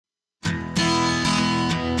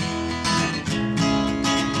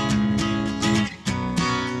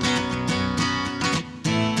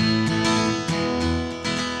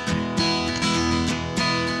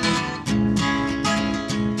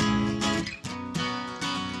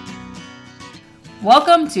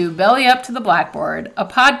Welcome to Belly Up to the Blackboard, a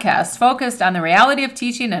podcast focused on the reality of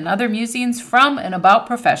teaching and other musings from and about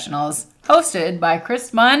professionals, hosted by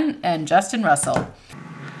Chris Munn and Justin Russell.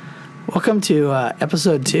 Welcome to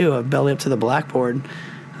episode 2 of Belly Up to the Blackboard.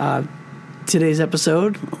 Today's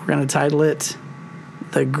episode, we're going to title it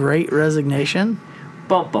The Great Resignation.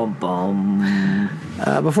 Bum, bum, bum.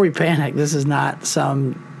 Before you panic, this is not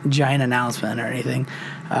some giant announcement or anything.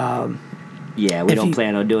 Yeah, we don't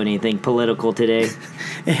plan on doing anything political today.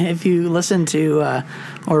 If you listen to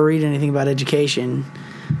or read anything about education,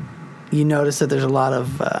 you notice that there's a lot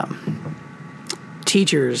of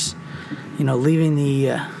teachers, leaving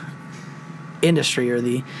the industry or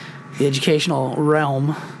the educational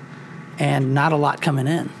realm, and not a lot coming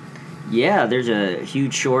in. Yeah, there's a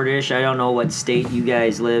huge shortage. I don't know what state you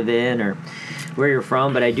guys live in or where you're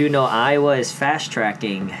from, but I do know Iowa is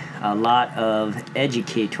fast-tracking a lot of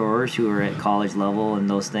educators who are at college level and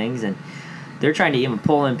those things, and they're trying to even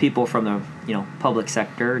pull in people from the public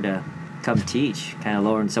sector to come teach, kind of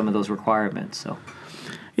lowering some of those requirements. So,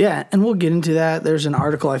 yeah, and we'll get into that. There's an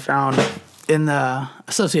article I found in the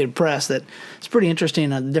Associated Press that it's pretty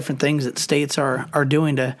interesting on the different things that states are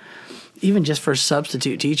doing to, even just for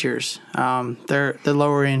substitute teachers. They're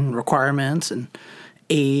lowering requirements and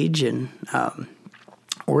age, and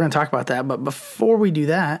we're going to talk about that. But before we do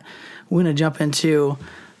that, we're going to jump into,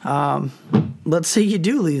 let's say you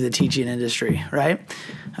do leave the teaching industry, right?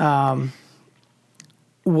 What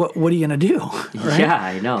are you going to do? Right? Yeah,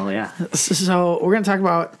 I know, yeah. So we're going to talk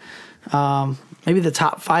about maybe the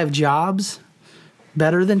top 5 jobs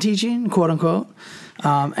better than teaching, quote unquote,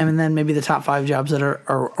 and then maybe the top 5 jobs that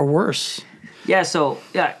are worse. Yeah, so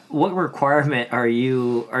what requirement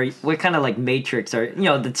what kind of like matrix are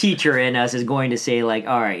the teacher in us is going to say, like,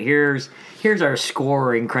 all right, here's our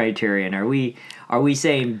scoring criterion. Are we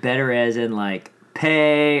saying better as in like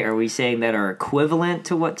pay? Are we saying that are equivalent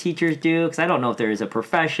to what teachers do? Because I don't know if there is a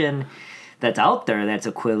profession that's out there that's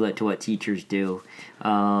equivalent to what teachers do.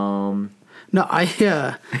 No,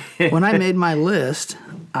 when I made my list,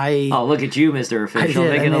 oh, look at you, Mr. Official, I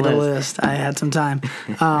making made a a list. list. I had some time.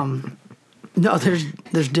 No,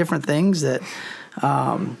 there's different things that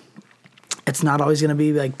it's not always going to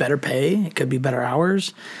be like better pay. It could be better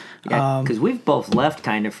hours. Yeah, because we've both left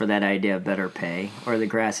kind of for that idea of better pay, or the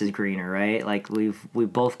grass is greener, right? Like we've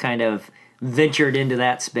both kind of ventured into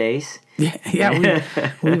that space. Yeah,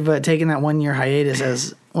 we've taken that 1-year hiatus,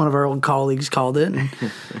 as one of our old colleagues called it, and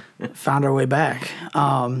found our way back.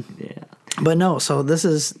 But no, so this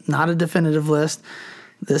is not a definitive list.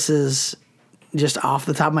 This is just off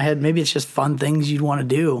the top of my head. Maybe it's just fun things you'd want to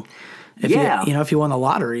do. If you won the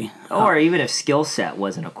lottery. Or even if skill set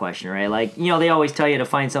wasn't a question, right? Like, they always tell you to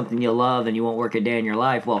find something you love and you won't work a day in your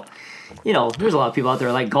life. Well, there's a lot of people out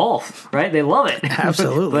there like golf, right? They love it.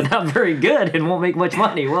 Absolutely. But not very good and won't make much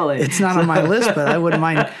money, will they? It's not on my list, but I wouldn't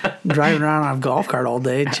mind driving around on a golf cart all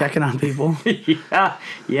day, checking on people.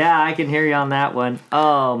 Yeah, I can hear you on that one.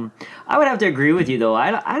 I would have to agree with you, though.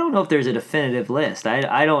 I don't know if there's a definitive list.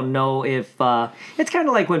 I don't know if it's kind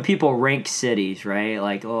of like when people rank cities, right?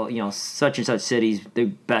 Like, such and such city's the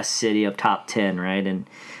best city of top 10, right? And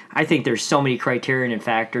I think there's so many criterion and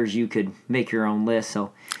factors you could make your own list.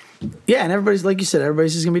 So, yeah, and everybody's, like you said,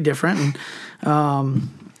 everybody's just gonna be different. And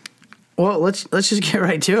well, let's just get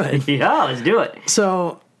right to it. Yeah, let's do it.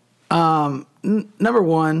 So, number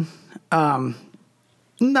 1,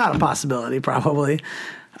 not a possibility, probably.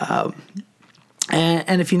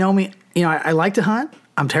 And if you know me, I like to hunt.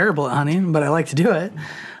 I'm terrible at hunting, but I like to do it.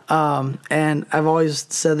 And I've always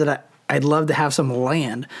said that I'd love to have some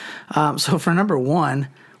land. So for number 1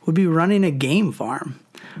 would be running a game farm,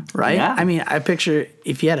 right? Yeah. I mean, I picture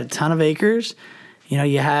if you had a ton of acres, you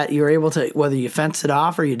were able to, whether you fenced it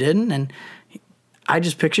off or you didn't. And I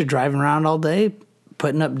just picture driving around all day,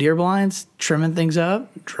 putting up deer blinds, trimming things up,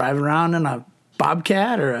 driving around in a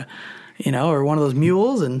bobcat or or one of those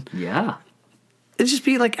mules, and yeah, it'd just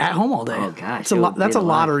be like at home all day. Oh gosh, that's a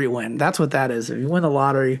lottery win. That's what that is. If you win the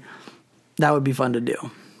lottery, that would be fun to do.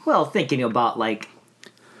 Well, thinking about like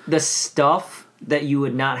the stuff that you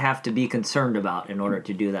would not have to be concerned about in order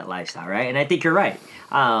to do that lifestyle, right? And I think you're right.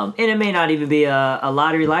 And it may not even be a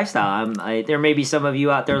lottery lifestyle. There may be some of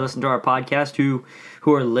you out there listening to our podcast who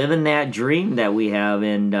are living that dream that we have,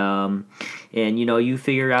 and you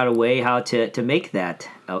figured out a way how to make that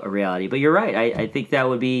a reality. But you're right. I think that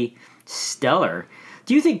would be stellar.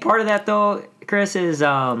 Do you think part of that, though, Chris, is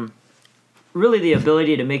really the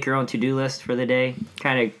ability to make your own to-do list for the day,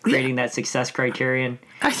 kind of creating that success criterion?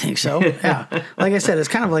 I think so, yeah. Like I said, it's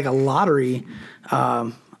kind of like a lottery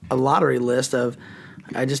list of,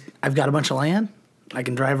 I've got a bunch of land. I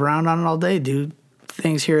can drive around on it all day, do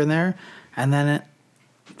things here and there, and then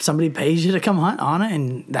somebody pays you to come hunt on it,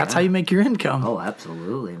 and that's how you make your income. Oh,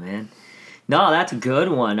 absolutely, man. No, that's a good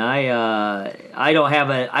one. I don't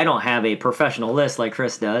have a professional list like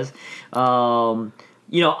Chris does. I've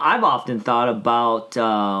often thought about.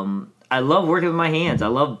 I love working with my hands. I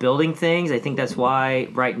love building things. I think that's why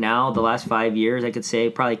right now, the last 5 years, I could say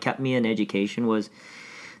probably kept me in education was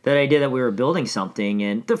that idea that we were building something.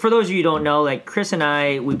 And for those of you who don't know, like Chris and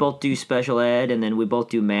I, we both do special ed, and then we both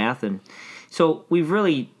do math, and so we've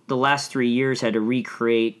really the last 3 years had to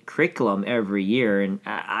recreate curriculum every year. And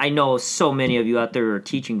I know so many of you out there who are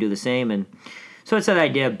teaching do the same. And so it's that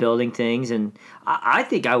idea of building things. And I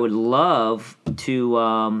think I would love to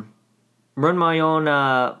run my own,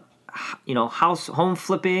 home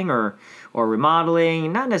flipping or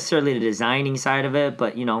remodeling. Not necessarily the designing side of it,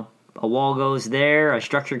 but a wall goes there, a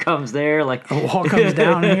structure comes there, like a wall comes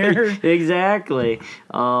down here. Exactly.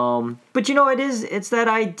 But it's that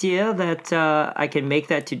idea that I can make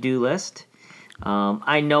that to-do list.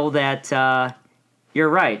 I know that you're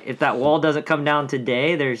right. If that wall doesn't come down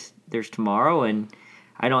today, there's tomorrow, and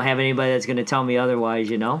I don't have anybody that's going to tell me otherwise.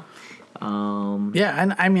 Yeah,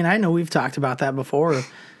 and I mean, I know we've talked about that before.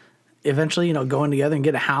 Eventually, going together and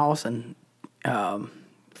get a house and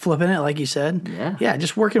flipping it, like you said. Yeah,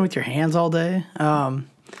 just working with your hands all day.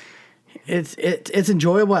 It's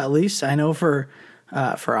enjoyable, at least I know for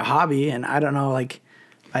a hobby. And I don't know, like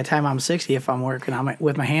by the time I'm 60, if I'm working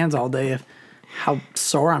with my hands all day, how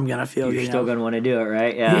sore I'm gonna feel. You're still gonna want to do it,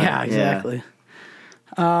 right? Yeah, exactly.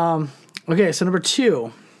 Yeah. Okay, so number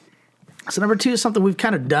two. So number two is something we've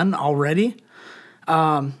kind of done already,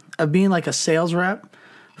 of being like a sales rep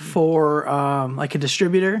for like a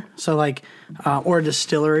distributor, so like or a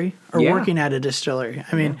distillery, or working at a distillery.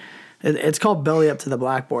 I mean, it's called belly up to the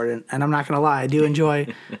blackboard, and I'm not gonna lie, I do enjoy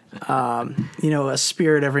a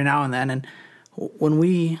spirit every now and then. And when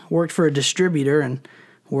we worked for a distributor, and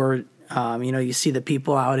we're you see the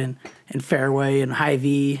people out in Fairway and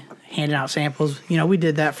Hy-Vee handing out samples. We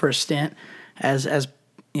did that for a stint as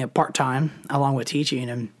part time along with teaching,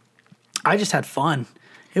 and I just had fun.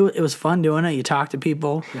 It was fun doing it. You talk to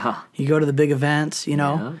people. Yeah. You go to the big events. You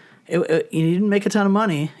didn't make a ton of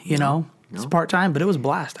money. It's part time, but it was a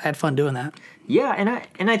blast. I had fun doing that. Yeah,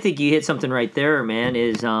 and I think you hit something right there, man.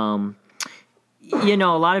 Is a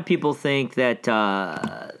lot of people think that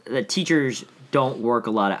that teachers don't work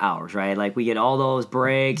a lot of hours, right? Like we get all those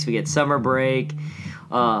breaks, we get summer break,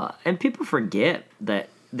 and people forget that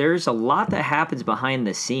there's a lot that happens behind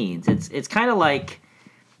the scenes. It's kind of like.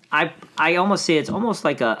 I almost say it's almost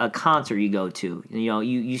like a concert you go to.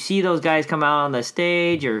 You see those guys come out on the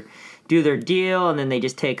stage or do their deal, and then they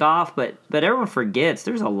just take off. But everyone forgets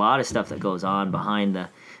there's a lot of stuff that goes on behind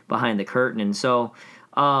the curtain. And so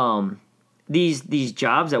these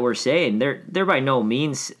jobs that we're saying, they're by no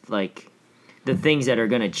means like the things that are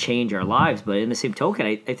going to change our lives. But in the same token,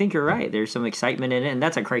 I think you're right. There's some excitement in it, and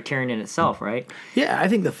that's a criterion in itself, right? Yeah, I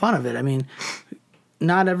think the fun of it. I mean,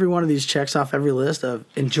 not every one of these checks off every list of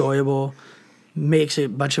enjoyable, makes a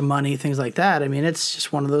bunch of money, things like that. I mean, it's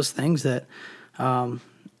just one of those things that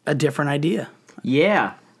a different idea.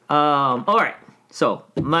 Yeah. All right. So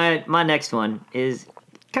my next one is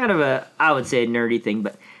kind of I would say a nerdy thing,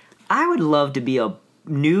 but I would love to be a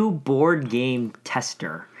new board game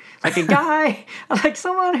tester. Like a guy, like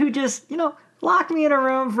someone who just, lock me in a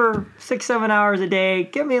room for 6-7 hours a day,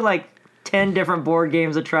 give me like 10 different board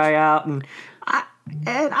games to try out, and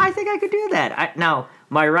I think I could do that. Now,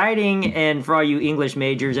 my writing, and for all you English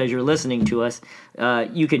majors as you're listening to us,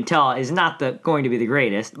 you can tell is not going to be the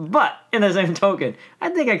greatest. But in the same token, I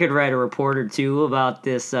think I could write a report or two about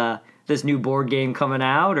this new board game coming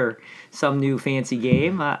out or some new fancy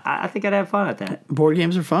game. I think I'd have fun at that. Board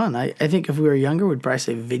games are fun. I think if we were younger, we'd probably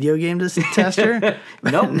say video game tester.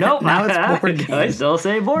 Nope. Now it's board games. I still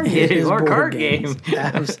say board games or card games.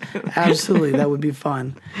 Absolutely, that would be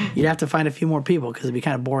fun. You'd have to find a few more people because it'd be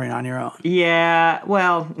kind of boring on your own. Yeah,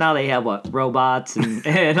 well, now they have robots and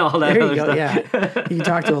all that there other you go, stuff. Yeah, you can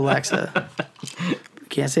talk to Alexa.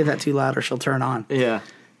 Can't say that too loud or she'll turn on. Yeah.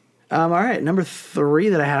 All right, number 3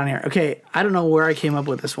 that I had on here. Okay, I don't know where I came up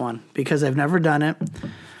with this one because I've never done it.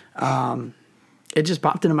 It just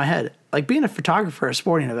popped into my head. Like being a photographer at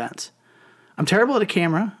sporting events. I'm terrible at a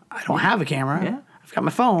camera. I don't have a camera. Yeah. I've got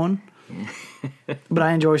my phone. But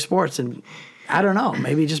I enjoy sports, and I don't know,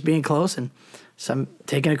 maybe just being close and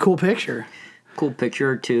taking a cool picture. Cool picture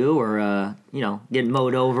or two, or getting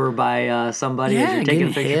mowed over by somebody as you're taking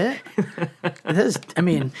a picture.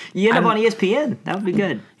 You end up on ESPN. That would be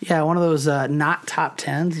good. Yeah, one of those not top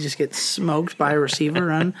 10s. You just get smoked by a receiver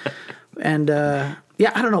run. And I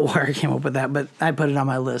don't know where I came up with that, but I put it on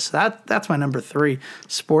my list. That's my number 3,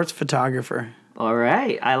 sports photographer. All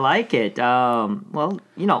right, I like it. Well,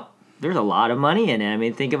 there's a lot of money in it. I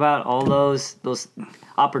mean, think about all those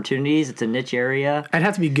opportunities. It's a niche area. I'd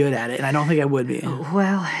have to be good at it, and I don't think I would be.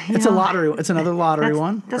 Well, It's a lottery. It's another lottery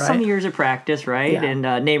one. That's right? some years of practice, right? Yeah.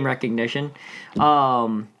 And name recognition. There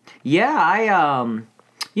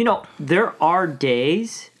are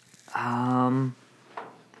days. Now,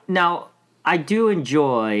 I do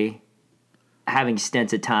enjoy having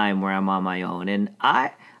stints of time where I'm on my own, and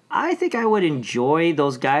I think I would enjoy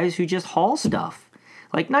those guys who just haul stuff.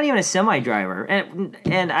 Like, not even a semi-driver.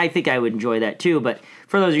 And I think I would enjoy that too. But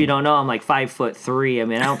for those of you who don't know, I'm like 5'3". I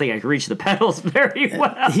mean, I don't think I can reach the pedals very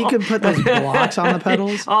well. He could put those blocks on the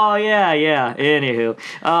pedals. Oh, yeah. Anywho.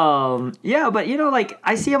 But,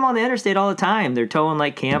 I see them on the interstate all the time. They're towing,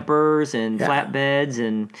 like, campers and flatbeds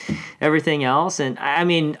and everything else. And, I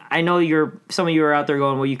mean, I know some of you are out there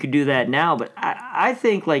going, well, you could do that now. But I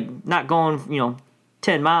think, like, not going,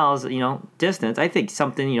 10 miles, distance. I think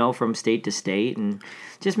something, from state to state and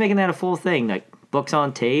just making that a full thing, like books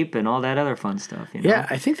on tape and all that other fun stuff. Yeah,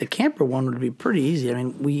 I think the camper one would be pretty easy. I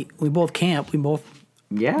mean, we both camp. We both,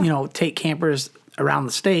 take campers around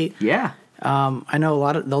the state. Yeah. I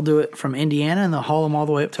know they'll do it from Indiana and they'll haul them all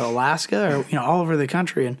the way up to Alaska or, all over the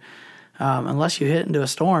country. And unless you hit into a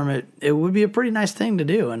storm, it would be a pretty nice thing to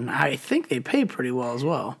do. And I think they pay pretty well as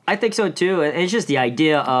well. I think so too. And it's just the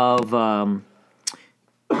idea of,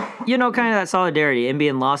 kind of that solidarity and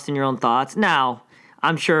being lost in your own thoughts. Now,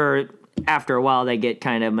 I'm sure after a while they get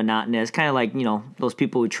kind of monotonous, kind of like, those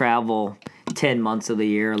people who travel 10 months of the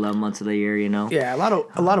year, 11 months of the year, Yeah,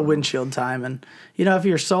 a lot of windshield time. And, if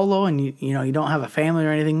you're solo and you don't have a family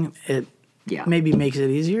or anything, it maybe makes it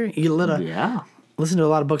easier. You listen to a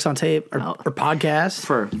lot of books on tape or podcasts.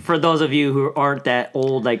 For those of you who aren't that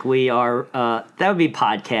old like we are, that would be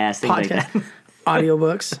podcasts. Like that.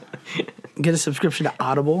 Audiobooks. Get a subscription to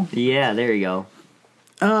Audible. Yeah, there you go.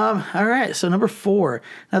 All right, so number 4.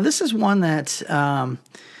 Now, this is one that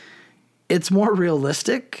it's more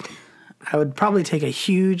realistic. I would probably take a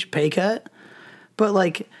huge pay cut, but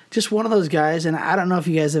like just one of those guys, and I don't know if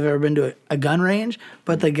you guys have ever been to a gun range,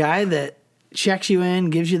 but the guy that checks you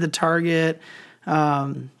in, gives you the target,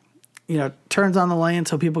 turns on the lane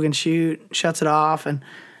so people can shoot, shuts it off, and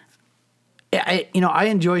I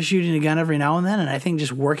enjoy shooting a gun every now and then, and I think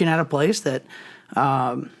just working at a place that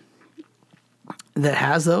that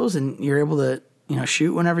has those, and you're able to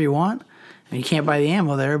shoot whenever you want. I mean, you can't buy the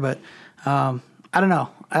ammo there, but I don't know.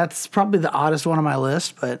 That's probably the oddest one on my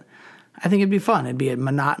list, but I think it'd be fun. It'd be a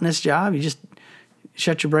monotonous job. You just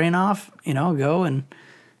shut your brain off, go and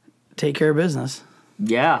take care of business.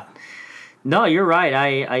 Yeah. No, you're right.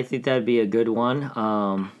 I think that'd be a good one.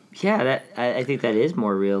 I think that is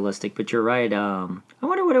more realistic, but you're right. I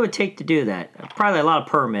wonder what it would take to do that. Probably a lot of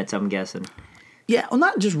permits, I'm guessing. Yeah, well,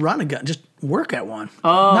 not just run a gun, just work at one.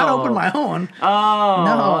 Oh. Not open my own. Oh.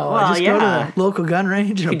 No, just go to the local gun range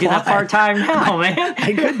and you could do that part-time now, man.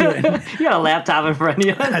 I could do it. You got a laptop in front of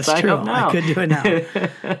you. That's true. I could do it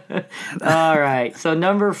now. All right, so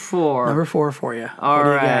number 4. Number 4 for you. All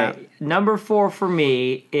right. Number 4 for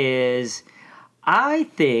me is, I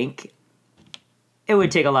think it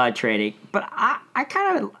would take a lot of training, but I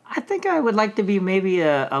think I would like to be maybe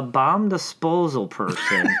a bomb disposal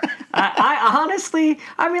person. I honestly,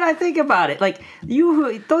 I think about it. Like,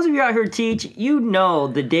 those of you out here who teach,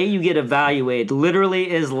 the day you get evaluated literally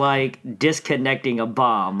is like disconnecting a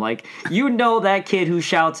bomb. Like, that kid who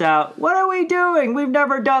shouts out, "What are we doing? We've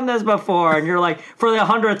never done this before." And you're like, for the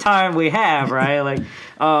 100th time we have, right? Like,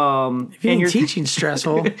 if you're teaching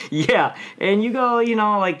stressful. Yeah. And you go,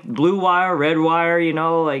 like blue wire, red wire,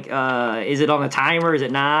 is it on the timer? Is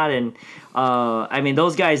it not? And,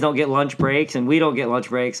 those guys don't get lunch breaks, and we don't get lunch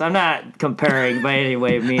breaks. I'm not comparing by any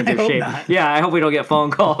way, means, or shape. Not. Yeah, I hope we don't get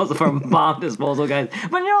phone calls from bomb disposal guys.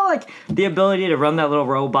 But, the ability to run that little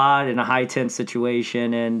robot in a high-tense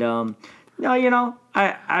situation. And,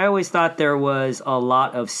 I always thought there was a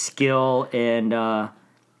lot of skill and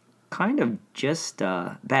kind of just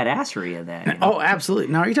badassery in that. Oh,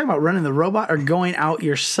 absolutely. Now, are you talking about running the robot or going out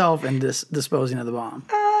yourself and disposing of the bomb?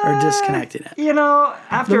 Or disconnecting it?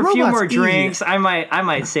 After a few more drinks, easy. I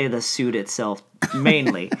might say the suit itself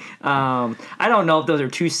mainly. I don't know if those are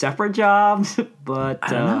two separate jobs, but I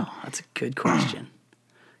don't know. That's a good question.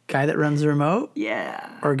 Guy that runs the remote? Yeah.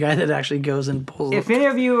 Or a guy that actually goes and pulls. If any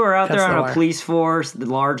of you are out there on wire. a police force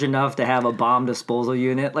large enough to have a bomb disposal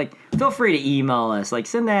unit, feel free to email us.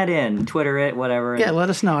 Send that in, Twitter it, whatever. Yeah, let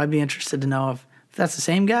us know. I'd be interested to know if that's the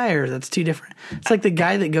same guy or that's two different. It's like the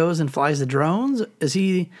guy that goes and flies the drones. Is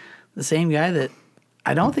he the same guy that?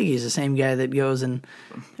 I don't think he's the same guy that goes and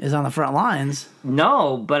is on the front lines.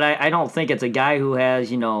 No, but I don't think it's a guy who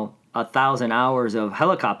has, 1,000 hours of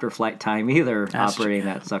helicopter flight time either. That's operating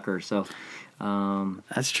true. that sucker. So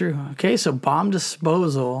That's true. Okay, so bomb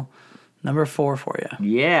disposal, number 4 for you.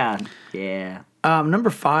 yeah. Number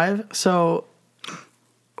 5, so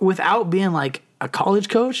without being like a college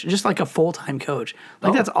coach, just like a full-time coach.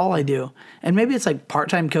 Like that's all I do. And maybe it's like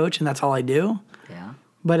part-time coach and that's all I do. Yeah.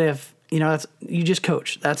 But if, that's you just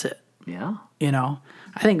coach, that's it. Yeah.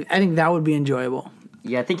 I think that would be enjoyable.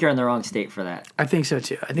 Yeah, I think you're in the wrong state for that. I think so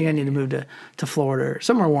too. I think I need to move to Florida or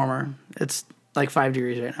somewhere warmer. It's like 5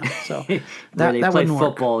 degrees right now. So Where that they play wouldn't work.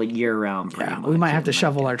 football year round. Yeah, we might have to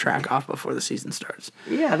shovel our track off before the season starts.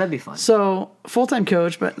 Yeah, that'd be fun. So full-time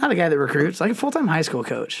coach, but not a guy that recruits, like a full-time high school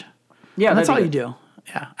coach. Yeah, And that's all that'd be you do.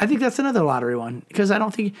 Yeah, I think that's another lottery one because I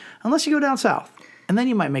don't think unless you go down south, and then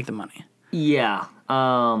you might make the money. Yeah.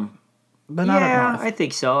 But not up north. I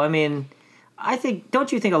think so. I mean,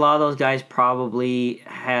 don't you think a lot of those guys probably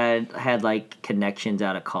had like connections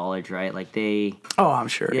out of college, right? Like they I'm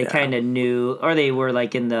sure. they kind of knew, or they were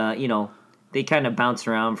like in the, they kind of bounced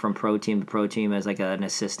around from pro team to pro team as like an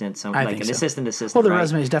assistant, I like think an so. assistant. Well, the right?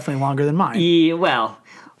 resume is definitely longer than mine. Yeah, well,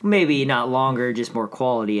 maybe not longer, just more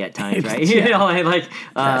quality at times, right? Yeah.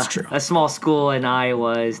 That's true. A small school in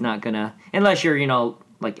Iowa is not gonna, unless you're,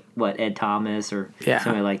 like what, Ed Thomas or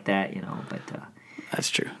something like that, But That's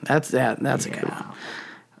true. That's a good one.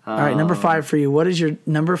 All right, number 5 for you. What is your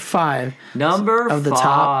number 5? Number of the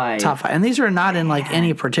 5. top 5, and these are not in like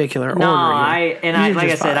any particular order. No, here. like These are I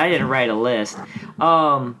just said, 5. I didn't write a list.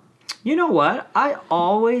 You know what? I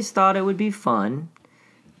always thought it would be fun.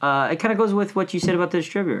 It kind of goes with what you said about the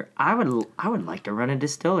distributor. I would like to run a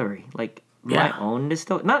distillery, like my own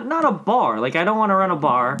distillery, not a bar. Like I don't want to run a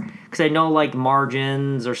bar because I know like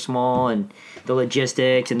margins are small and the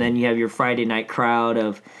logistics, and then you have your Friday night crowd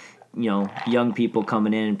of young people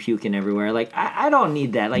coming in and puking everywhere. Like I don't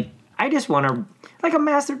need that. Like I just want to like a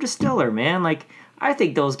master distiller, man. Like I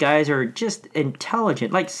think those guys are just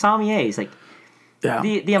intelligent, like sommeliers, like. Yeah.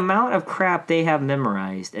 The amount of crap they have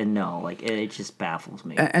memorized and it just baffles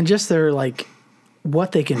me. And just their like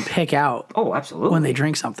what they can pick out. Oh, absolutely. When they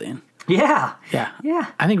drink something. Yeah. Yeah.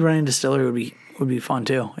 I think running a distillery would be fun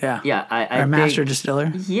too. Yeah. Yeah. Or a master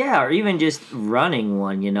distiller. Yeah, or even just running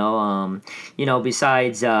one.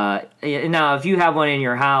 Besides now if you have one in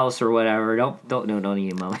your house or whatever, don't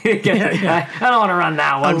even mom. I don't want to run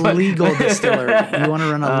that one. A legal distillery. You want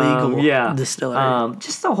to run a legal distillery.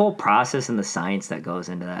 Just the whole process and the science that goes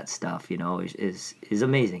into that stuff, is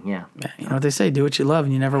amazing. Yeah. You know what they say? Do what you love,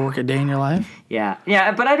 and you never work a day in your life. Yeah.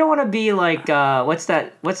 But I don't want to be like what's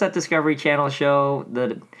that Discovery Channel show?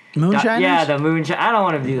 The Moonshiners? Yeah, the moonshine. I don't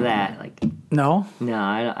want to do that. Like no,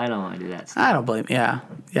 I don't want to do that stuff. I don't blame. Yeah,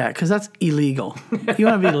 because that's illegal. You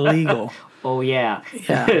want to be legal. Oh yeah.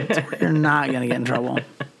 You're not gonna get in trouble.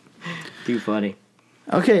 Too funny.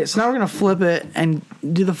 Okay, so now we're gonna flip it and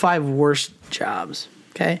do the 5 worst jobs.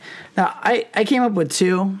 Okay, now I came up with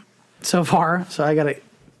 2 so far, so I gotta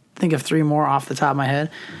think of 3 more off the top of my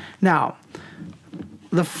head. Now,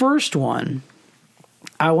 the first one,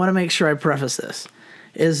 I want to make sure I preface this,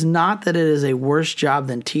 is not that it is a worse job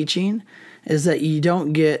than teaching, is that you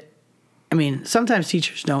don't get, sometimes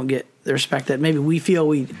teachers don't get the respect that maybe we feel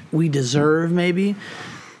we deserve maybe,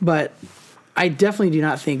 but I definitely do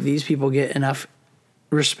not think these people get enough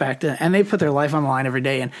respect, and they put their life on the line every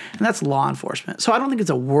day, and that's law enforcement. So I don't think it's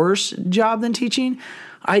a worse job than teaching.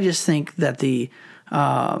 I just think that the,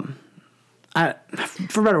 for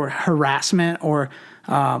better word, harassment or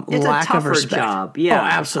it's lack a tougher of respect. Job. Yeah, oh,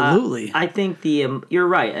 absolutely. I think you're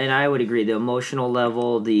right, and I would agree. The emotional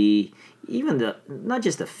level, not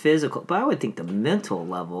just the physical, but I would think the mental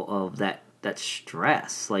level of that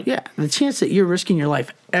stress. Like the chance that you're risking your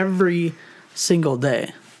life every single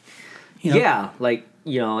day.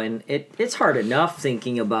 And it's hard enough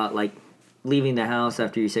thinking about like leaving the house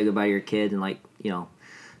after you say goodbye to your kid, and like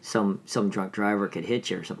some drunk driver could hit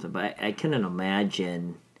you or something. But I couldn't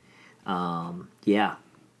imagine.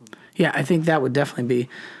 Yeah, I think that would definitely be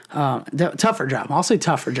tougher job. I'll say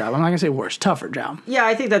tougher job. I'm not gonna say worse. Tougher job. Yeah,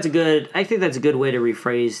 I think that's a good way to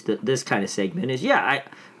rephrase this kind of segment. Is I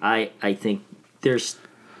think there's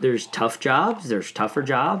tough jobs. There's tougher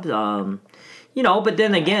jobs. But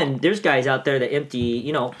then again, there's guys out there that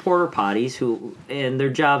empty porter potties and they're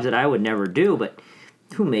jobs that I would never do, but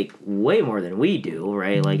who make way more than we do,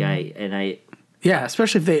 right? Like Yeah,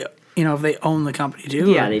 especially if they own the company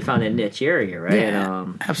too. Yeah, they found a niche area, right? Yeah,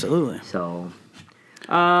 absolutely. So,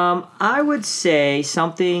 I would say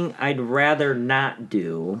something I'd rather not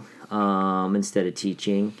do instead of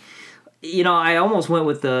teaching. I almost went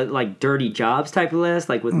with the like dirty jobs type of list,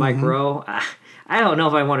 like with Mike Rowe. I don't know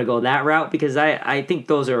if I want to go that route because I think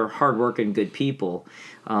those are hardworking, good people.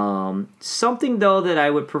 Something, though, that I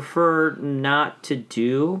would prefer not to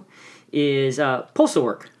do is postal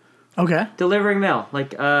work. Okay. Delivering mail.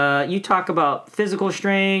 Like, you talk about physical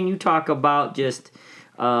strain, you talk about just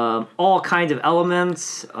all kinds of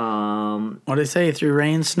elements. What do they say? Through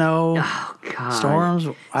rain, snow, Oh, God. storms?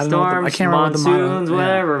 I don't Storms, know. I can't remember the monsoons, motto.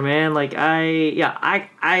 whatever, man. Like,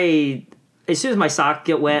 I as soon as my socks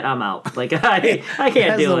get wet, I'm out. Like, I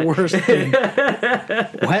can't do it. That's the worst thing.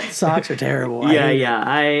 Wet socks are terrible.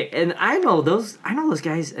 I know those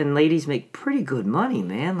guys and ladies make pretty good money,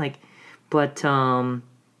 man. Like, but I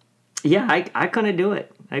couldn't do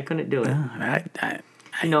it. I couldn't do it. I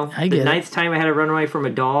The get ninth time I had to run away from a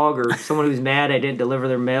dog or someone who's mad I didn't deliver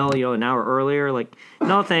their mail, an hour earlier. Like,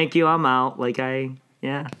 no, thank you, I'm out. Like,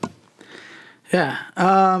 Yeah.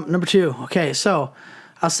 Number 2. Okay, so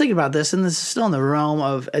I was thinking about this, and this is still in the realm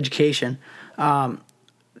of education. A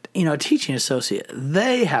teaching associate,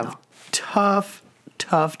 they have tough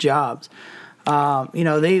jobs.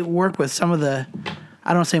 They work with some of the,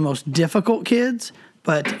 I don't say most difficult kids,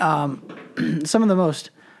 but some of the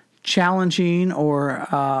most challenging or,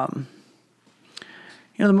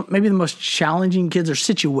 maybe the most challenging kids or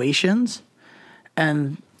situations.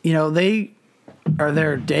 And, they are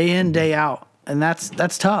there day in, day out, and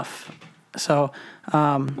that's tough. So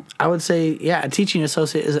I would say, a teaching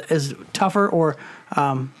associate is tougher, or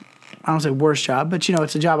I don't say worst job, but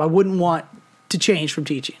it's a job I wouldn't want to change from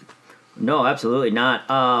teaching. No, absolutely not.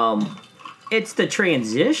 It's the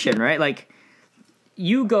transition, right? Like,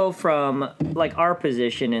 you go from like our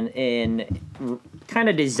position in kind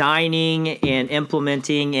of designing and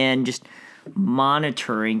implementing and just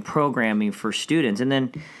monitoring programming for students, and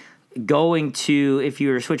then going to, if you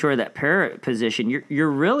were to switch over to that parent position, you're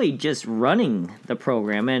really just running the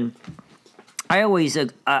program. And I always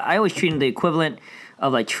treat them the equivalent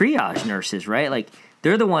of like triage nurses, right? Like,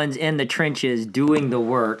 they're the ones in the trenches doing the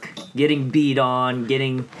work, getting beat on,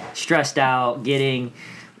 getting stressed out, getting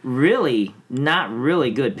really not really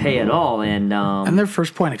good pay at all. And their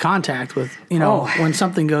first point of contact with, when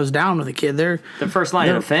something goes down with a kid, they're the first line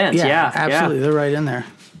of defense. Yeah, absolutely. Yeah. They're right in there.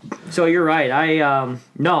 So you're right. I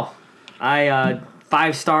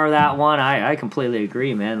 5-star that one. I completely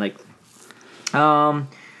agree, man. Like,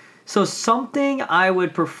 so something I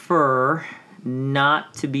would prefer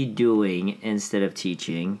not to be doing instead of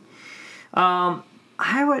teaching. I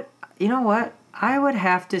would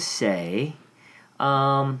have to say,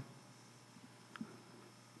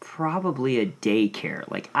 probably a daycare.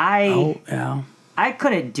 Like, I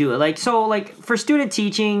couldn't do it. Like, so, like, for student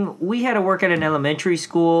teaching, we had to work at an elementary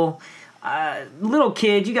school. Little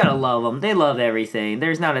kids, you gotta love them. They love everything.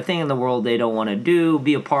 There's not a thing in the world they don't want to do,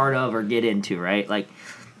 be a part of, or get into, right? Like,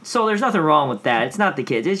 so there's nothing wrong with that. It's not the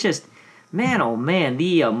kids. It's just, man, oh man,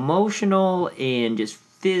 the emotional and just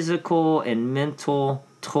physical and mental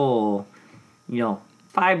toll,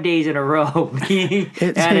 5 days in a row being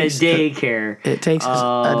at a daycare. It takes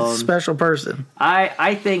a special person.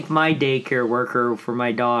 I thank my daycare worker for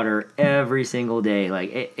my daughter every single day.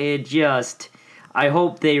 Like, it just, I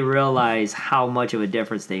hope they realize how much of a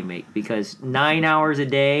difference they make, because 9 hours a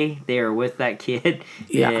day they are with that kid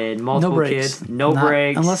and multiple kids, no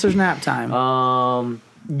breaks. Unless there's nap time.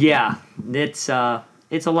 It's a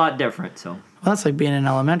lot different. So. Well, that's like being in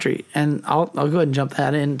elementary. And I'll go ahead and jump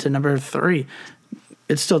that into number 3.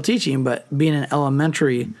 It's still teaching, but being an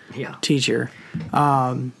elementary teacher.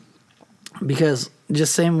 Because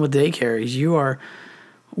just same with daycare, you are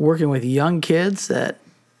working with young kids that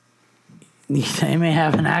they may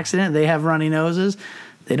have an accident, they have runny noses,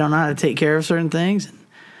 they don't know how to take care of certain things.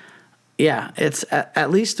 It's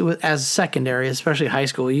at least as secondary, especially high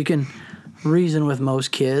school, you can reason with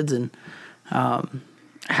most kids and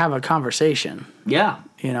have a conversation. Yeah.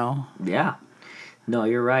 Yeah. No,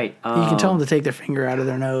 you're right. You can tell them to take their finger out of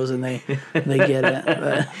their nose, and they get it.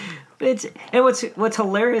 But. What's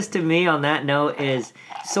hilarious to me on that note is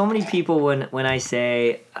so many people when I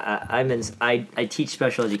say I teach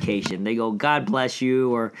special education, they go, God bless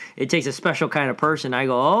you, or it takes a special kind of person. I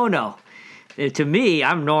go, oh no, to me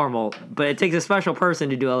I'm normal, but it takes a special person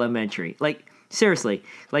to do elementary. Like, seriously,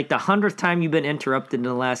 like the 100th time you've been interrupted in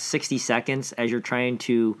the last 60 seconds as you're trying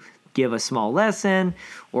to give a small lesson,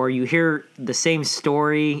 or you hear the same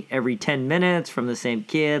story every 10 minutes from the same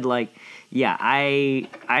kid. Like,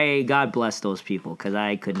 I God bless those people, because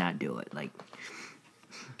I could not do it. Like,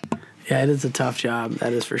 it is a tough job.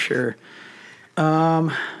 That is for sure.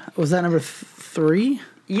 Was that number 3?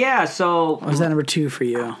 Yeah. So or was that number 2 for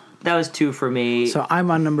you? That was 2 for me. So I'm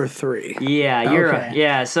on number 3. Yeah, you're right.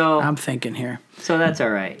 Yeah. So I'm thinking here. So that's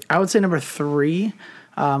all right. I would say number 3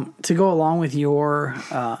 to go along with your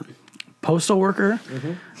postal worker,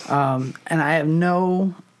 and I have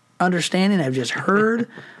no understanding. I've just heard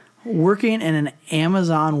working in an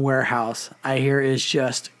Amazon warehouse, I hear, is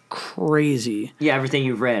just crazy. Yeah, everything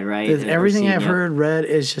you've read, right? Everything I've heard, read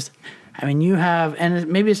is just, I mean, you have, and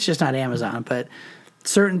maybe it's just not Amazon, but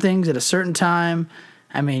certain things at a certain time,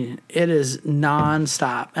 I mean, it is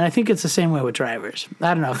nonstop. And I think it's the same way with drivers.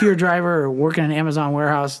 I don't know. If you're a driver or working in an Amazon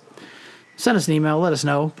warehouse, send us an email, let us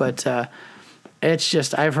know. But it's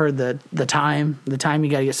just, I've heard that the time you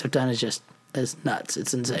got to get stuff done is nuts.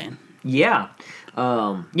 It's insane. Yeah.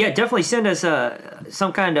 Definitely send us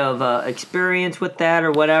some kind of experience with that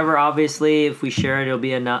or whatever. Obviously, if we share it, it'll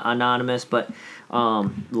be anonymous. But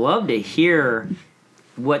love to hear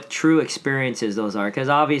what true experiences those are, because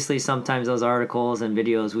obviously sometimes those articles and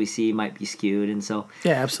videos we see might be skewed, and so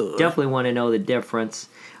yeah, absolutely, definitely want to know the difference.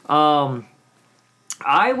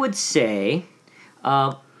 I would say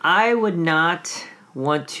I would not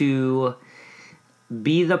want to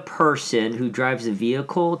be the person who drives a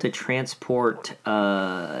vehicle to transport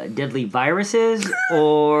deadly viruses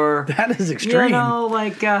or that is extreme.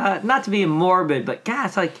 Not to be morbid, but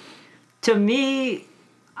gosh, to me,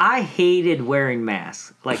 I hated wearing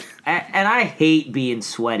masks. And I hate being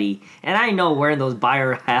sweaty. And I know wearing those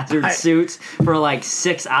biohazard suits for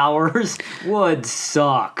 6 hours would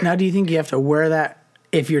suck. Now, do you think you have to wear that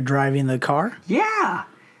if you're driving the car? Yeah.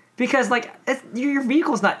 Because, your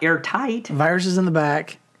vehicle's not airtight. Viruses in the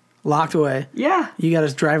back, locked away. Yeah. You got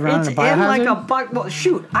to drive around in a biohazard? Well,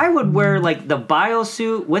 shoot, I would wear, the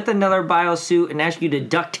biosuit with another biosuit and ask you to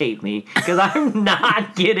duct tape me. Because I'm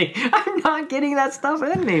not getting that stuff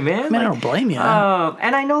in me, man. I don't blame you.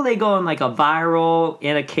 And I know they go in, a viral,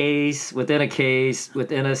 in a case, within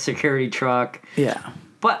a security truck. Yeah.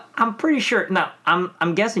 But I'm pretty sure, now,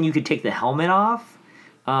 I'm guessing you could take the helmet off.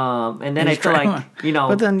 And then I feel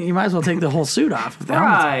But then you might as well take the whole suit off.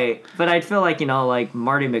 Right. But I'd feel like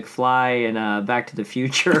Marty McFly in Back to the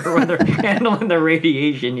Future when they're handling the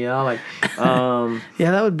radiation, Yeah,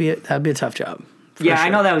 that'd be a tough job. Yeah, sure. I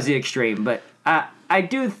know that was the extreme, but I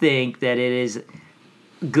do think that it is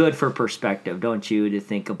good for perspective, don't you, to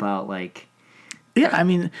think about Yeah, I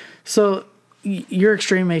mean, so your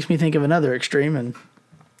extreme makes me think of another extreme, and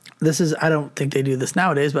I don't think they do this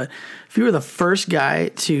nowadays, but if you were the first guy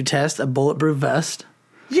to test a bulletproof vest,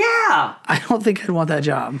 yeah, I don't think I'd want that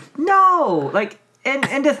job. No,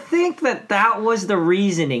 and to think that was the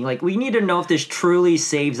reasoning, we need to know if this truly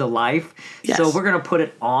saves a life, yes. So we're going to put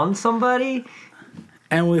it on somebody.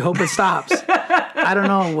 And we hope it stops. I don't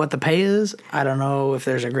know what the pay is. I don't know if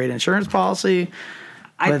there's a great insurance policy.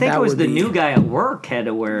 I think it was the new guy at work had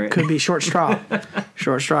to wear it. Could be short straw.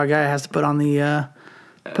 Short straw guy has to put on the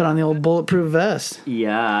old bulletproof vest.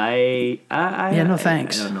 Yeah, no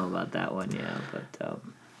thanks. I don't know about that one, but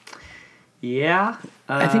yeah.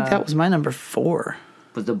 I think that was my number 4.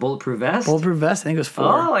 Was the bulletproof vest? Bulletproof vest, I think it was 4.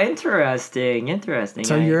 Oh, interesting.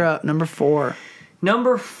 So you're up, number 4.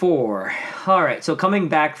 Number 4. All right, so coming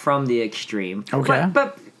back from the extreme. Okay.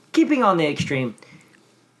 But keeping on the extreme,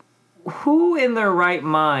 who in their right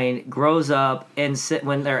mind grows up and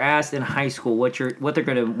when they're asked in high school what they're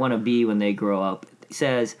going to want to be when they grow up,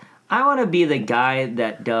 says, I want to be the guy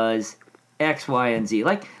that does X, Y, and Z.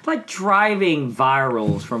 Like driving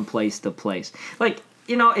virals from place to place.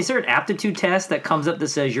 Is there an aptitude test that comes up that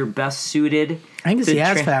says you're best suited? I think it's the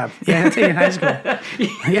ASVAB. Yeah, that's in high school.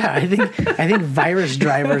 Yeah, I think virus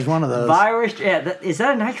driver is one of those. Is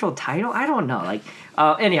that an actual title? I don't know.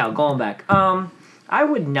 Anyhow, going back. I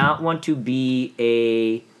would not want to be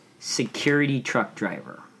a security truck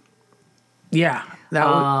driver. Yeah,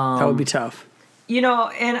 that would be tough. And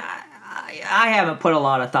I haven't put a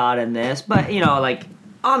lot of thought in this, but,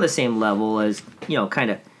 on the same level as,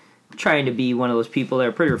 kind of trying to be one of those people that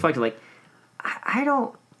are pretty reflective,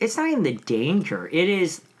 it's not even the danger. It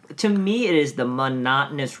is, to me, it is the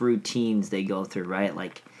monotonous routines they go through, right?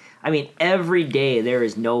 Every day there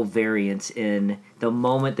is no variance in the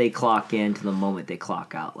moment they clock in to the moment they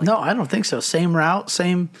clock out. No, I don't think so. Same route,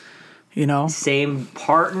 same. Same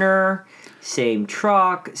partner, same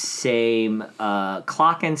truck, same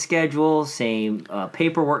clock-in schedule, same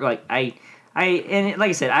paperwork. And like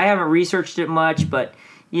I said, I haven't researched it much, but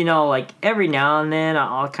every now and then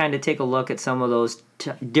I'll kind of take a look at some of those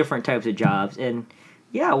different types of jobs, and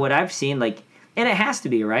yeah, what I've seen, and it has to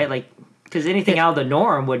be right. Because anything out of the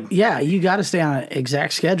norm would... Yeah, you got to stay on an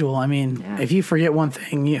exact schedule. I mean, if you forget one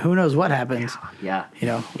thing, who knows what happens. Yeah.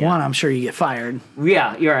 One, I'm sure you get fired.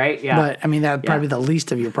 Yeah, you're right, yeah. But, I mean, that would probably be the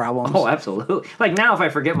least of your problems. Oh, absolutely. Like now, if I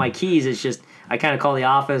forget my keys, it's just... I kind of call the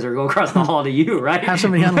office or go across the hall to you, right? Have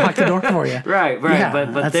somebody unlock the door for you. Right. Yeah,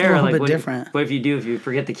 but that's there, a little like, bit different. What if you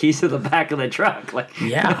forget the keys to the back of the truck? Like,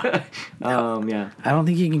 yeah. Yeah. I don't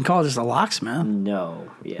think you can call just a locksmith. No.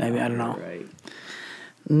 Yeah. Maybe, I don't know. Right.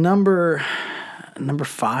 Number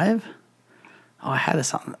 5? Oh, I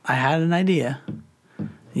had an idea.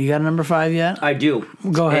 You got a number 5 yet? I do.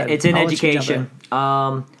 Go ahead. It's in I'll let you jump education.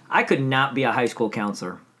 I could not be a high school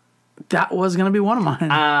counselor. That was going to be one of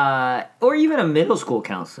mine. Or even a middle school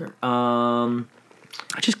counselor.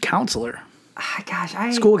 Just counselor.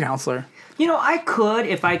 Gosh, School counselor. I could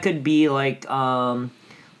if I could be like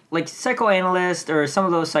psychoanalyst or some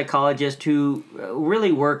of those psychologists who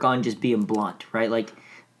really work on just being blunt, right? Like,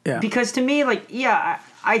 Yeah. because to me, like,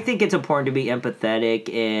 I think it's important to be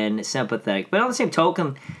empathetic and sympathetic, but on the same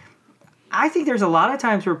token, I think there's a lot of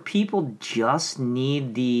times where people just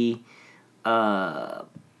need the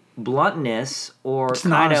bluntness or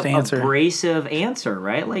kind of abrasive answer,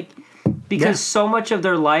 right? Like, because so much of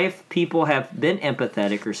their life, people have been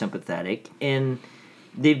empathetic or sympathetic, and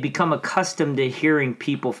they've become accustomed to hearing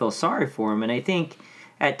people feel sorry for them. And I think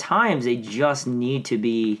at times they just need to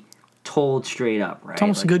be told straight up, right? It's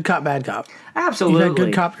almost a good cop, bad cop. Absolutely. You've had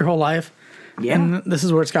good cop your whole life. Yeah. And this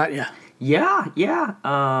is where it's got you. Yeah.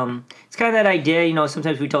 It's kind of that idea,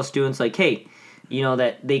 sometimes we tell students, like, hey,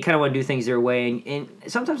 that they kind of want to do things their way. And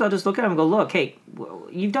sometimes I'll just look at them and go, look, hey,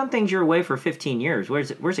 you've done things your way for 15 years.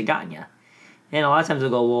 Where's it gotten you? And a lot of times they'll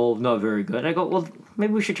go, well, not very good. I go, well,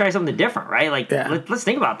 maybe we should try something different, right? Like, let's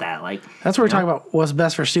think about that. Like, that's where we're talking about what's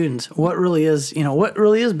best for students. What really is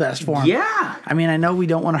best for them. Yeah. I mean, I know we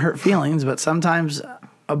don't want to hurt feelings, but sometimes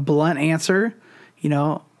a blunt answer,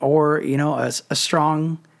 or, a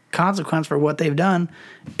strong consequence for what they've done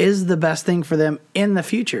is the best thing for them in the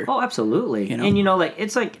future. Oh, absolutely. And,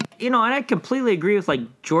 it's like, and I completely agree with,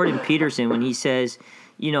 like, Jordan Peterson when he says,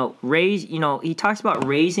 he talks about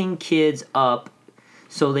raising kids up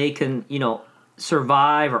so they can,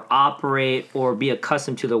 survive or operate or be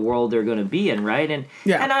accustomed to the world they're going to be in, right? And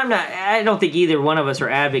I don't think either one of us are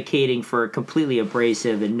advocating for completely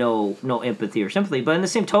abrasive and no empathy or sympathy, but in the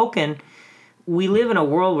same token, we live in a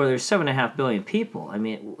world where there's 7.5 billion people. I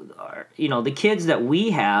mean, the kids that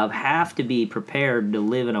we have to be prepared to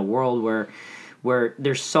live in a world where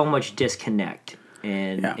there's so much disconnect.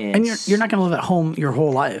 And you're not going to live at home your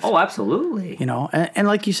whole life. Oh, absolutely. And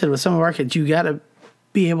like you said, with some of our kids, you got to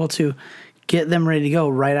be able to get them ready to go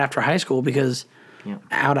right after high school, because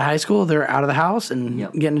out of high school, they're out of the house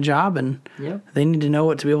and getting a job, and they need to know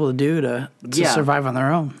what to be able to do to survive on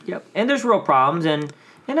their own. Yep. And there's real problems, and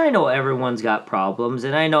I know everyone's got problems,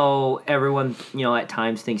 and I know everyone, at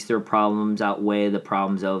times thinks their problems outweigh the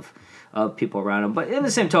problems of people around them. But in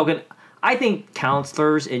the same token, I think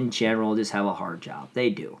counselors in general just have a hard job. They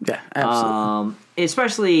do. Yeah, absolutely.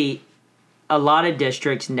 Especially a lot of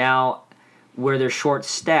districts now where they're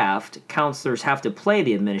short-staffed, counselors have to play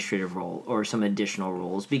the administrative role or some additional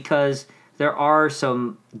roles because there are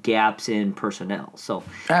some gaps in personnel. So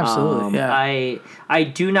absolutely, I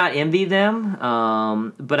do not envy them,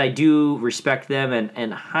 but I do respect them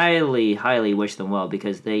and highly, highly wish them well,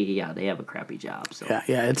 because they have a crappy job. So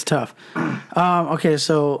yeah, it's tough. Okay,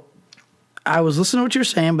 so I was listening to what you were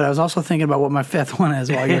saying, but I was also thinking about what my 5th one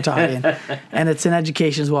is while you were talking, and it's in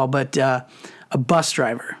education as well. But a bus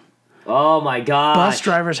driver. Oh my gosh! Bus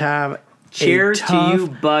drivers have cheers to you,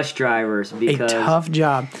 bus drivers, because a tough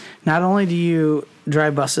job. Not only do you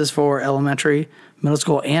drive buses for elementary, middle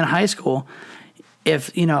school, and high school, if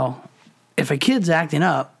a kid's acting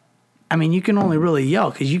up, I mean, you can only really yell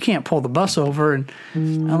because you can't pull the bus over, and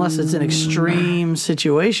unless it's an extreme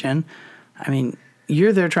situation. I mean,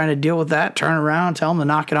 you're there trying to deal with that, turn around, tell them to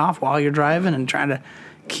knock it off while you're driving, and trying to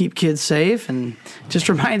keep kids safe. And it just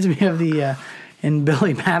reminds me of the in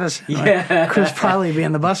Billy Madison, Chris Farley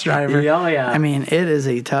being the bus driver. Oh yeah. I mean, it is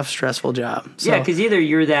a tough, stressful job. So, yeah, because either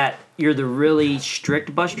you're the really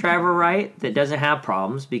strict bus driver, right, that doesn't have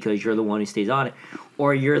problems because you're the one who stays on it,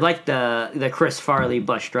 or you're like the Chris Farley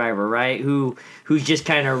bus driver, right, who's just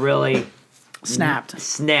kind of really snapped,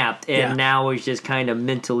 and now is just kind of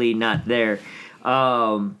mentally not there.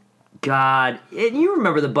 God, and you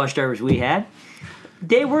remember the bus drivers we had?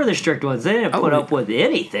 They were the strict ones. They didn't put up with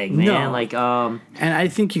anything, man. No. And I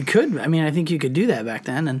think you could. I mean, I think you could do that back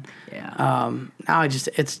then. And now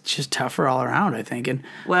it's just tougher all around, I think. And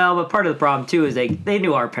but part of the problem too is they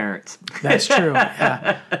knew our parents. That's true.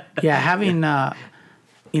 Yeah, having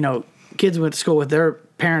kids went to school with their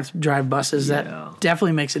parents drive buses, Yeah. that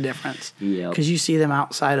definitely makes a difference. Yep. Because you see them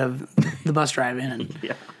outside of the bus drive-in, and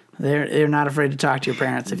Yeah. they're not afraid to talk to your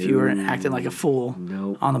parents if you were acting like a fool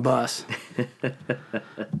Nope. on the bus.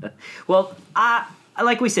 Well,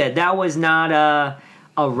 like we said, that was not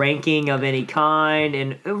a ranking of any kind,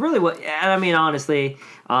 and it really was. I mean, honestly,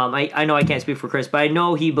 I know I can't speak for Chris, but I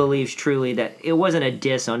know he believes truly that it wasn't a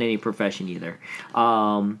diss on any profession either.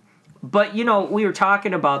 But we were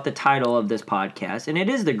talking about the title of this podcast, and it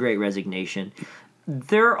is The Great Resignation.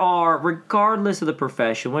 There are, regardless of the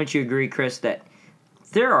profession, wouldn't you agree, Chris, that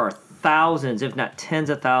there are thousands, if not tens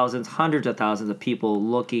of thousands, hundreds of thousands of people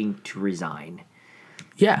looking to resign?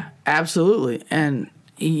 Yeah, absolutely. And,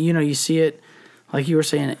 you see it, like you were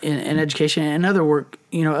saying, in education and other work,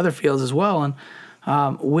 other fields as well. And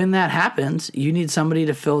when that happens, you need somebody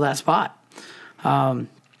to fill that spot.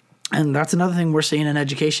 And that's another thing we're seeing in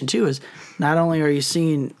education, too, is not only are you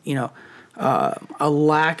seeing, a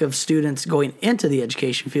lack of students going into the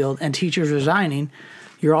education field and teachers resigning,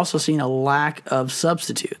 you're also seeing a lack of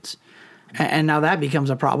substitutes. And now that becomes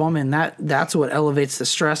a problem, and that's what elevates the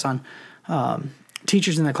stress on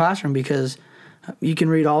teachers in the classroom, because you can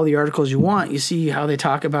read all the articles you want. You see how they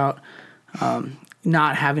talk about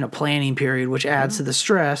not having a planning period, which adds to the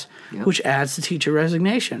stress, which adds to teacher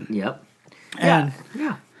resignation. Yep. And,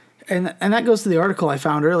 Yeah. And that goes to the article I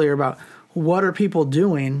found earlier about what are people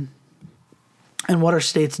doing and what are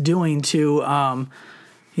states doing to,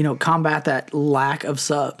 combat that lack of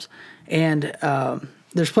subs. And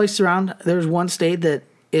there's places around. There's one state that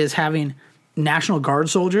is having National Guard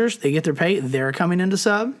soldiers. They get their pay. They're coming into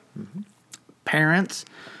sub. Mm-hmm. Parents,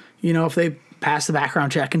 if they pass the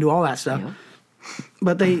background check and do all that stuff. Yep.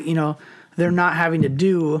 But they, they're not having to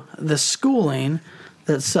do the schooling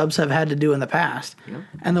that subs have had to do in the past. Yep.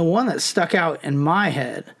 And the one that stuck out in my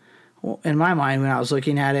head, in my mind when I was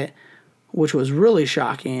looking at it, which was really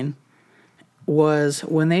shocking, was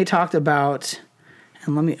when they talked about,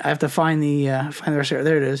 and I have to find the rest of it.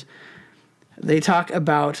 There it is. They talk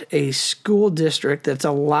about a school district that's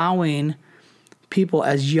allowing people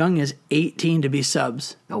as young as 18 to be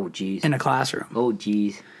subs. Oh, geez. In a classroom. Oh,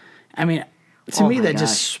 geez. I mean, to me, that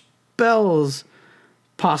just spells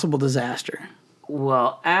possible disaster.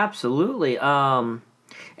 Well, absolutely. And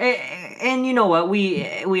you know what?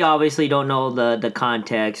 We obviously don't know the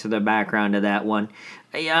context or the background of that one.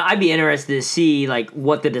 Yeah, I'd be interested to see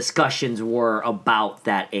what the discussions were about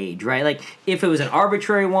that age, right? Like if it was an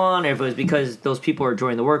arbitrary one, if it was because those people are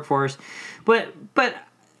joining the workforce. But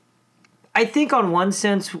I think on one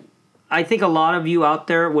sense, I think a lot of you out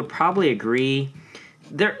there would probably agree.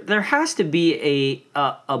 There has to be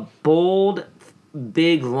a bold,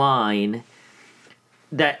 big line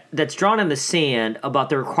that's drawn in the sand about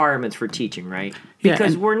the requirements for teaching, right?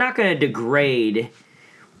 Because we're not going to degrade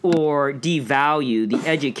or devalue the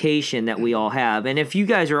education that we all have. And if you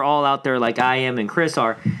guys are all out there like I am and Chris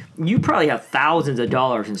are, you probably have thousands of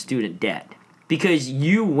dollars in student debt because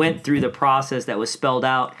you went through the process that was spelled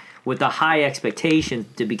out with the high expectations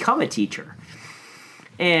to become a teacher.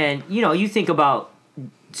 And, you think about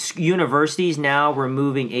universities now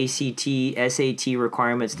removing ACT, SAT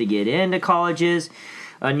requirements to get into colleges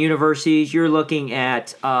and universities. You're looking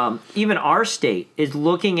at, even our state is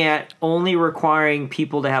looking at only requiring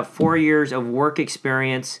people to have 4 years of work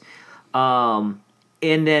experience and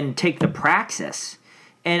then take the praxis.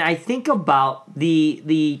 And I think about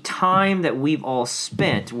the time that we've all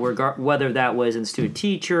spent, whether that was in student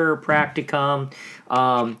teacher, practicum,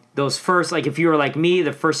 those first, if you were like me,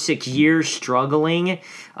 the first 6 years struggling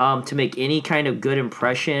to make any kind of good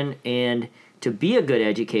impression and to be a good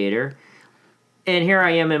educator. And here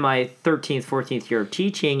I am in my 13th, 14th year of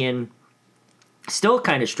teaching and still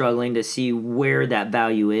kind of struggling to see where that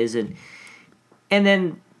value is. And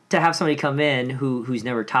then to have somebody come in who's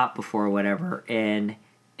never taught before or whatever and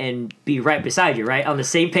be right beside you, right? On the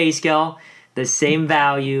same pay scale, the same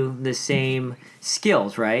value, the same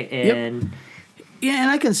skills, right? And yeah, and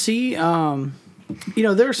I can see, there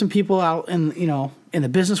are some people out in, in the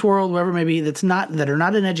business world, wherever maybe that are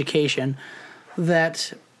not in education,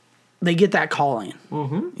 that they get that calling.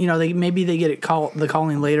 Mm-hmm. They get the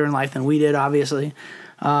calling later in life than we did, obviously,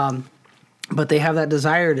 but they have that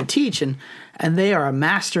desire to teach, and they are a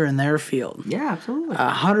master in their field. Yeah, absolutely.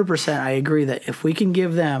 100%. I agree that if we can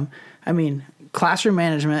give them, classroom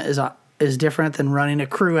management is different than running a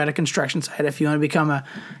crew at a construction site. If you want to become a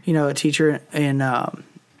teacher in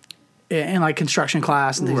construction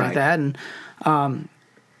class and things like that, and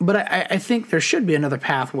but I think there should be another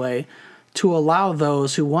pathway to allow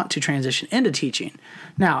those who want to transition into teaching.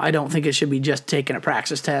 Now, I don't think it should be just taking a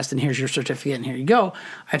praxis test and here's your certificate and here you go.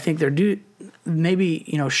 I think maybe,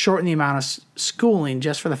 shorten the amount of schooling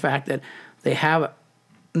just for the fact that they have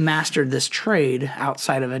mastered this trade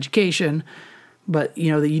outside of education. But,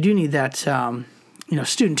 that you do need that,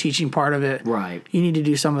 student teaching part of it. Right. You need to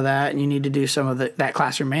do some of that, and you need to do some of that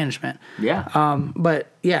classroom management. Yeah. But,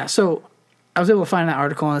 yeah, so I was able to find that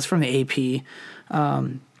article, and it's from the AP.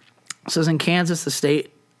 It says in Kansas, the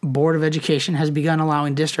state Board of Education has begun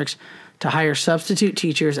allowing districts to hire substitute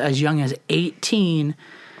teachers as young as 18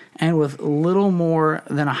 and with little more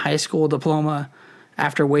than a high school diploma.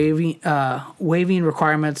 After waiving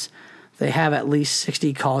requirements, they have at least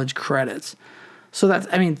 60 college credits. So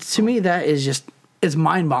that's, to me, that is just, it's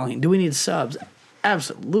mind-boggling. Do we need subs?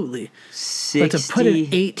 Absolutely. 60. But to put an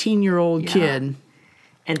 18-year-old kid...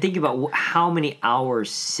 And think about how many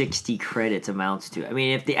hours 60 credits amounts to.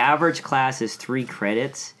 If the average class is 3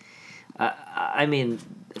 credits,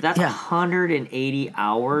 that's 180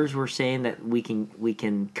 hours we're saying that we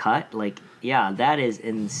can cut. That is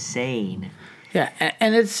insane. Yeah,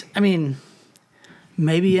 and it's,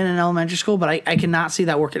 maybe in an elementary school, but I cannot see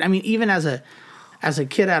that working. Even as a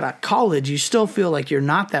kid out of college, you still feel like you're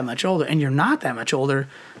not that much older, and you're not that much older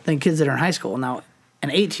than kids that are in high school. Now,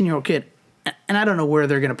 an 18-year-old kid, and I don't know where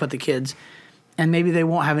they're going to put the kids, and maybe they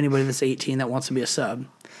won't have anybody that's 18 that wants to be a sub.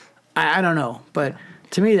 I don't know, but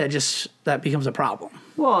to me, that becomes a problem.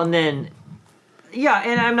 Well, and then,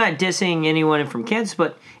 and I'm not dissing anyone from Kansas,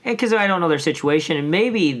 but because I don't know their situation, and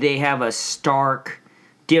maybe they have a stark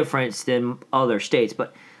difference than other states,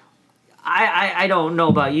 but I don't know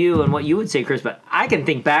about you and what you would say, Chris, but I can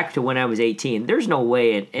think back to when I was 18. There's no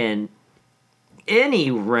way in any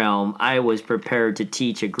realm I was prepared to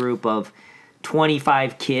teach a group of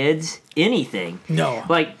 25 kids anything. No.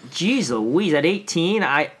 Geez Louise, at 18,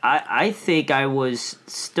 I think I was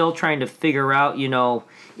still trying to figure out,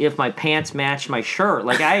 if my pants matched my shirt.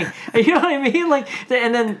 You know what I mean?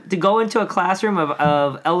 And then to go into a classroom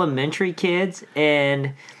of elementary kids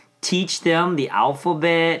and teach them the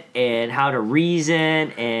alphabet and how to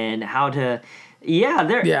reason and how to,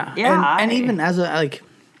 and even as a,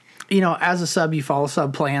 as a sub, you follow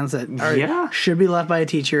sub plans that should be left by a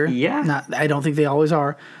teacher. Yeah. I don't think they always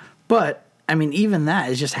are. But, even that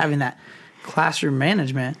is just having that classroom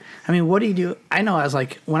management. What do you do? I know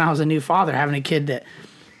when I was a new father, having a kid that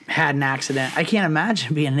had an accident, I can't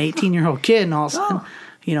imagine being an 18-year-old kid and all of a sudden,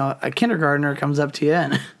 a kindergartner comes up to you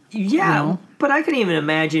and... Yeah, but I can even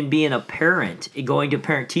imagine being a parent, going to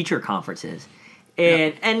parent-teacher conferences.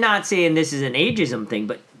 And not saying this is an ageism thing,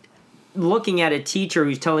 but looking at a teacher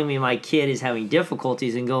who's telling me my kid is having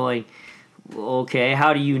difficulties and going, okay,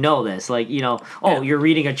 how do you know this? You're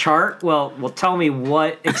reading a chart? Well, tell me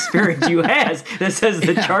what experience you has that says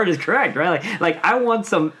the chart is correct, right? I want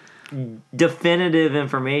some definitive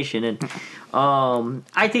information. And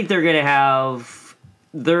I think they're going to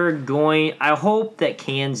I hope that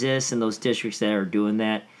Kansas and those districts that are doing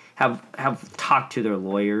that have talked to their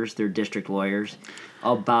lawyers, their district lawyers,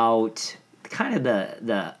 about kind of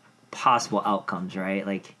the possible outcomes, right?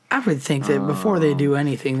 I would think that before they do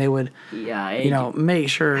anything, they would, make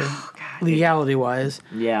sure legality-wise.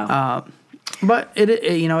 Yeah. But it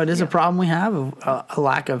is a problem we have, a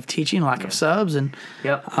lack of teaching, a lack of subs, and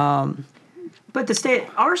but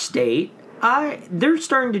our state. They're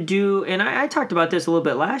starting to do, and I talked about this a little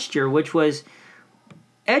bit last year, which was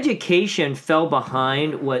education fell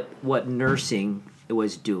behind what nursing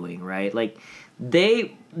was doing, right?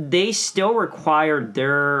 They still required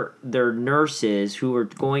their nurses who were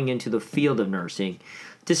going into the field of nursing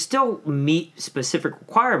to still meet specific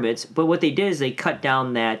requirements, but what they did is they cut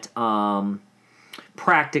down that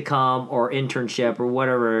practicum or internship or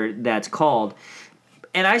whatever that's called.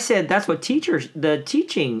 And I said that's what the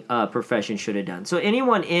teaching profession should have done. So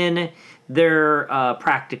anyone in their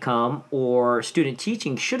practicum or student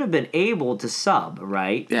teaching should have been able to sub,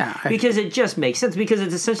 right? Yeah. Because it just makes sense, because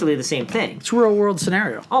it's essentially the same thing. It's real world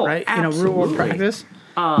scenario, right? Absolutely. Real world practice.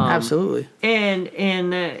 Absolutely. And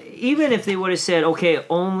even if they would have said, okay,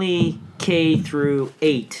 only K through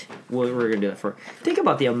 8, we're going to do that for. Think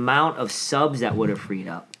about the amount of subs that would have freed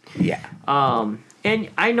up. Yeah.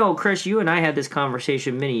 And I know, Chris, you and I had this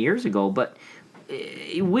conversation many years ago, but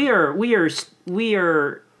we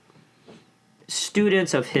are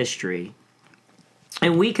students of history,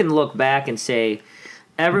 and we can look back and say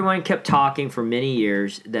everyone kept talking for many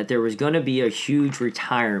years that there was going to be a huge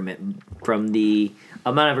retirement from the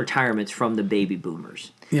amount of retirements from the baby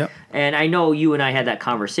boomers. Yep. And I know you and I had that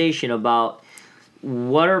conversation about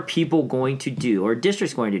what are people going to do, or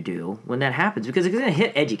districts going to do, when that happens? Because it's going to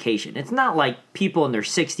hit education. It's not like people in their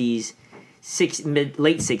 60s,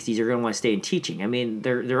 late 60s are going to want to stay in teaching. I mean,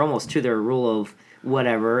 they're almost to their rule of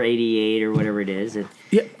whatever, 88 or whatever it is. And,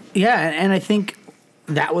 and I think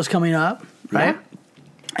that was coming up, right? Yeah.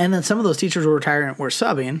 And then some of those teachers were retiring, were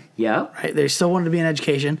subbing. Yeah. Right? They still wanted to be in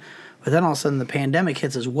education, but then all of a sudden the pandemic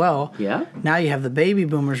hits as well. Yeah. Now you have the baby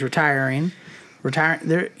boomers retiring.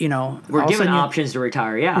 They're, we're given options to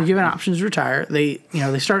retire. Yeah. We're given options to retire. They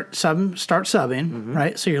start subbing,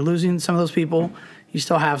 right? So you're losing some of those people. You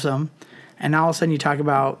still have some. And now all of a sudden you talk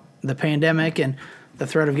about the pandemic and the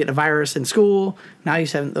threat of getting a virus in school. Now you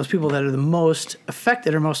have those people that are the most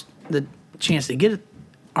affected or most the chance to get it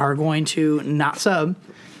are going to not sub.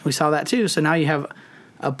 We saw that too. So now you have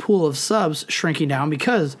a pool of subs shrinking down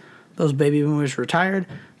because those baby boomers retired.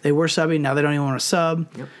 They were subbing. Now they don't even want to sub.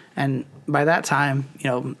 Yep. And by that time,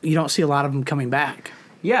 you don't see a lot of them coming back.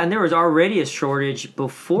 Yeah, and there was already a shortage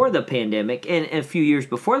before the pandemic, and a few years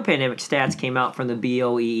before the pandemic, stats came out from the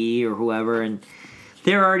BOEE or whoever, and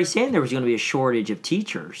they were already saying there was going to be a shortage of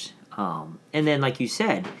teachers. And then, like you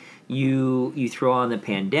said, you throw on the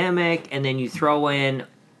pandemic, and then you throw in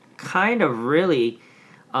kind of really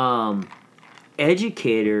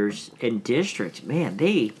educators and districts. Man,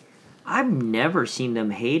 I've never seen them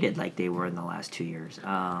hated like they were in the last 2 years.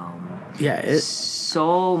 It's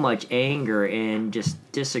so much anger and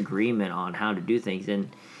just disagreement on how to do things, and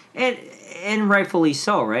rightfully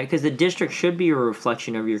so, right? Because the district should be a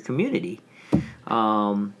reflection of your community.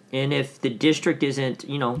 And if the district isn't,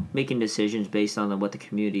 making decisions based on what the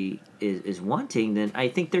community is wanting, then I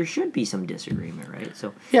think there should be some disagreement, right?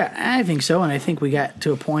 So yeah, I think so, and I think we got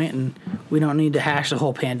to a point, and we don't need to hash the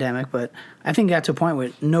whole pandemic, but I think got to a point where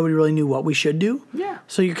nobody really knew what we should do. Yeah.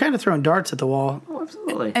 So you're kind of throwing darts at the wall. Oh,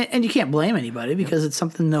 absolutely. And you can't blame anybody because it's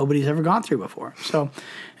something nobody's ever gone through before. So,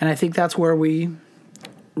 and I think that's where going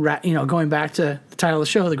back to the title of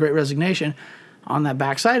the show, The Great Resignation, on that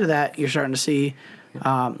backside of that, you're starting to see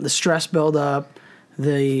the stress build up,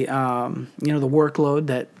 the workload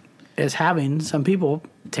that is having some people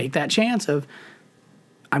take that chance of,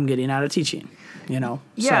 I'm getting out of teaching, Yeah,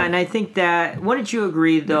 So, and I think that, wouldn't you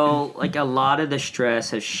agree, though, like a lot of the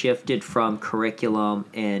stress has shifted from curriculum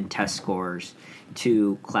and test scores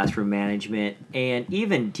to classroom management and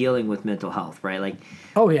even dealing with mental health, right? Like,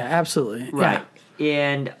 oh yeah, absolutely. Right. Yeah.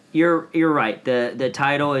 And you're right. The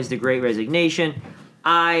title is The Great Resignation.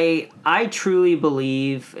 I truly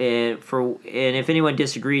believe, and if anyone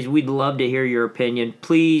disagrees, we'd love to hear your opinion.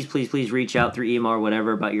 Please reach out through email or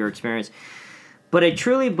whatever about your experience. But I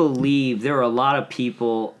truly believe there are a lot of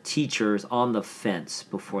people, teachers, on the fence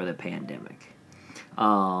before the pandemic.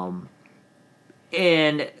 And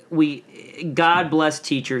God bless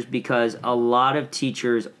teachers, because a lot of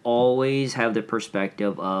teachers always have the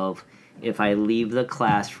perspective of, if I leave the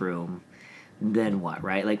classroom, then what,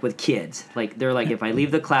 right? Like with kids, like they're like, if I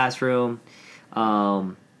leave the classroom,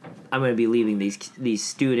 I'm going to be leaving these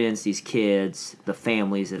students, these kids, the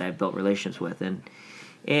families that I've built relationships with,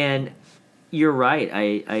 and you're right.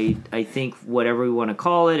 I think whatever we want to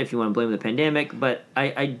call it, if you want to blame the pandemic, but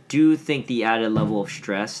I do think the added level of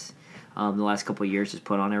stress the last couple of years has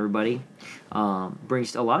put on everybody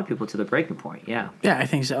brings a lot of people to the breaking point. Yeah. Yeah, I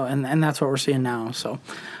think so, and that's what we're seeing now. So,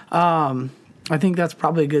 I think that's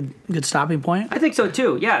probably a good stopping point. I think so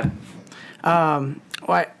too. Yeah.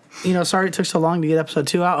 Sorry it took so long to get episode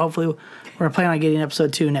 2 out. Hopefully, we're planning on getting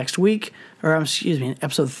episode 2 next week, or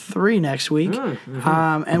episode 3 next week.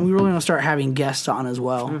 Mm-hmm. And we really want to start having guests on as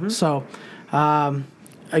well. Mm-hmm. So,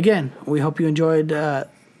 again, we hope you enjoyed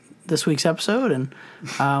this week's episode, and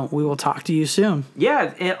we will talk to you soon.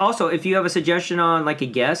 Yeah, and also, if you have a suggestion on like a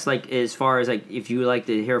guest, like as far as like if you would like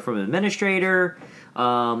to hear from an administrator,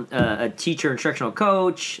 a teacher, instructional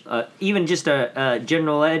coach, even just a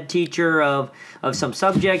general ed teacher of some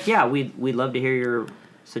subject, yeah, we'd love to hear your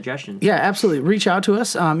suggestions. Yeah, absolutely. Reach out to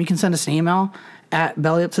us. You can send us an email at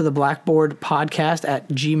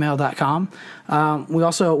bellyuptotheblackboardpodcast@gmail.com.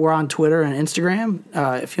 We're on Twitter and Instagram.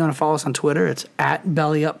 If you want to follow us on Twitter, it's at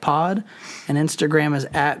bellyuppod, and Instagram is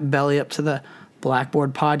at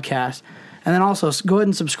bellyuptotheblackboardpodcast. And then also go ahead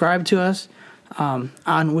and subscribe to us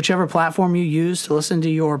on whichever platform you use to listen to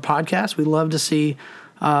your podcast. We'd love to see,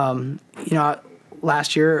 last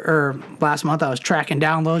month I was tracking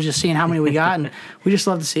downloads, just seeing how many we got, and we just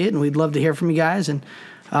love to see it, and we'd love to hear from you guys, and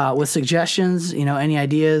with suggestions, any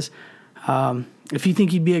ideas. If you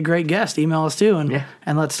think you'd be a great guest, email us too,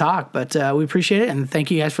 and let's talk. But we appreciate it, and thank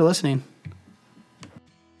you guys for listening.